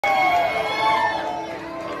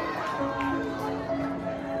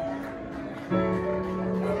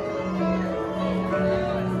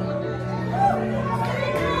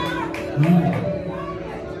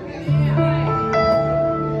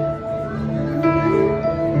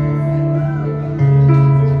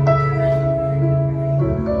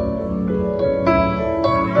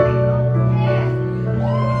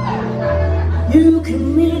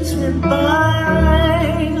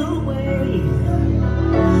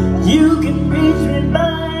can reach me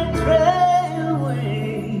by trailway.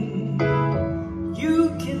 You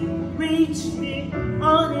can reach me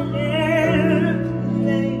on an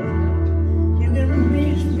airplane. You can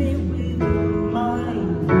reach me with your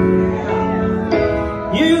mind.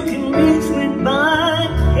 You can reach me by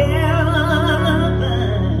caravan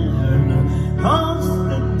across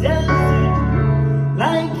the desert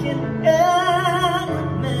like an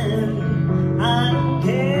elephant. I don't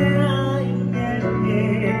care how you get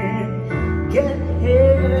here. Get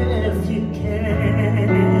here if you can.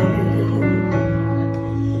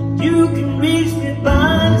 You can reach me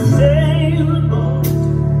by sailboat,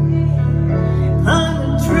 climb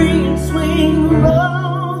a tree and swing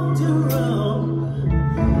rope to rope.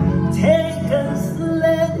 Take a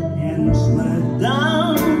sled and slide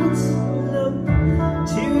down slope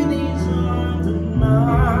to these arms of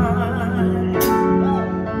mine.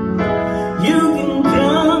 You can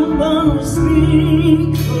jump on a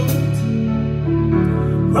speedboat,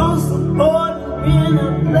 cross the border in a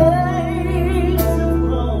place of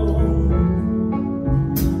home.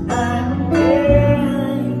 I don't care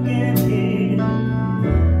how you get here.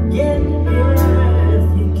 Get here if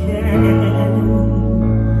you can.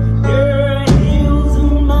 There are hills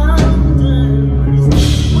and mountains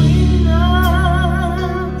between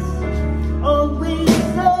us, always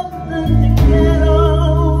something to get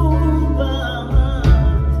over.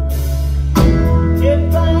 If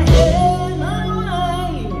I had my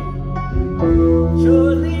way,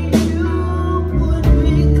 surely you would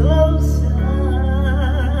be closer.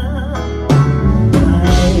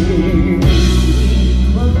 I'd be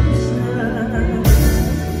closer.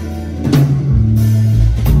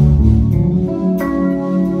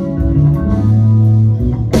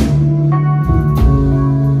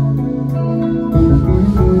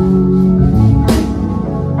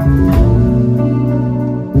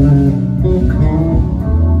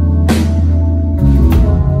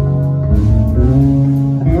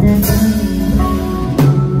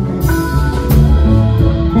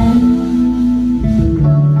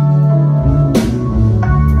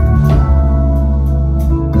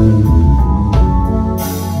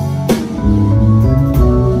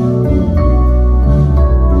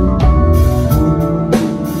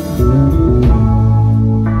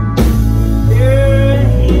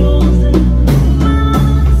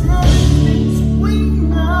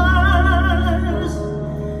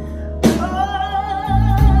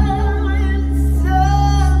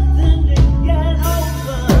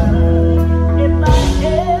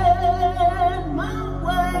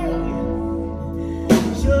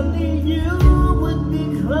 Surely you would be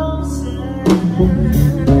closer.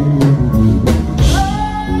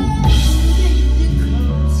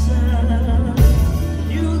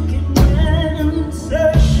 You can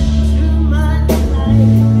answer to my life.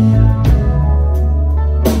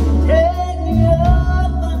 Take me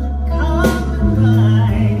up on a common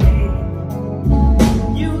ride.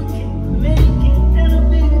 You can make it and I'll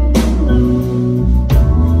be alone.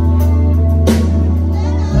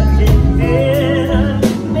 But it better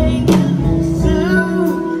make it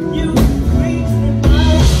soon. You reach me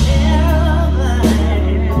by airline,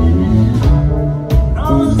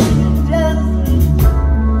 cross the desert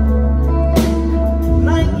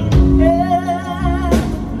like an elephant.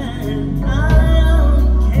 I don't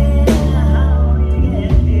care how you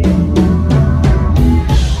get here.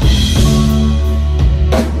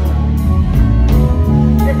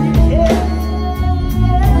 If you care.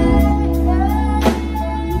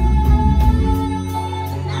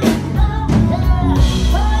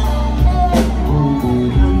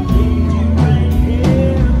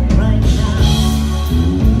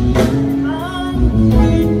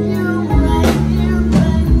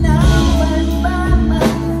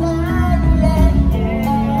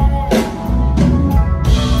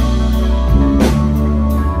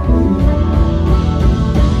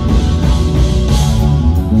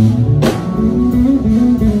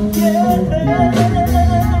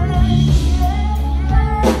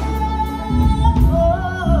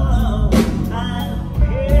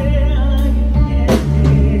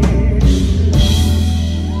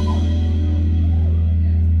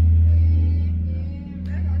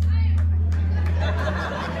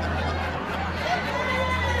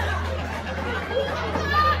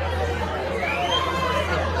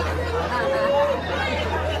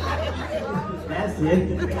 That's it.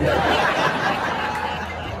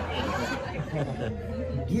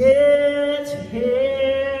 Get here.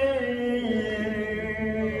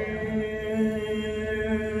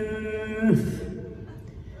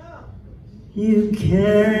 You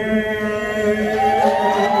can.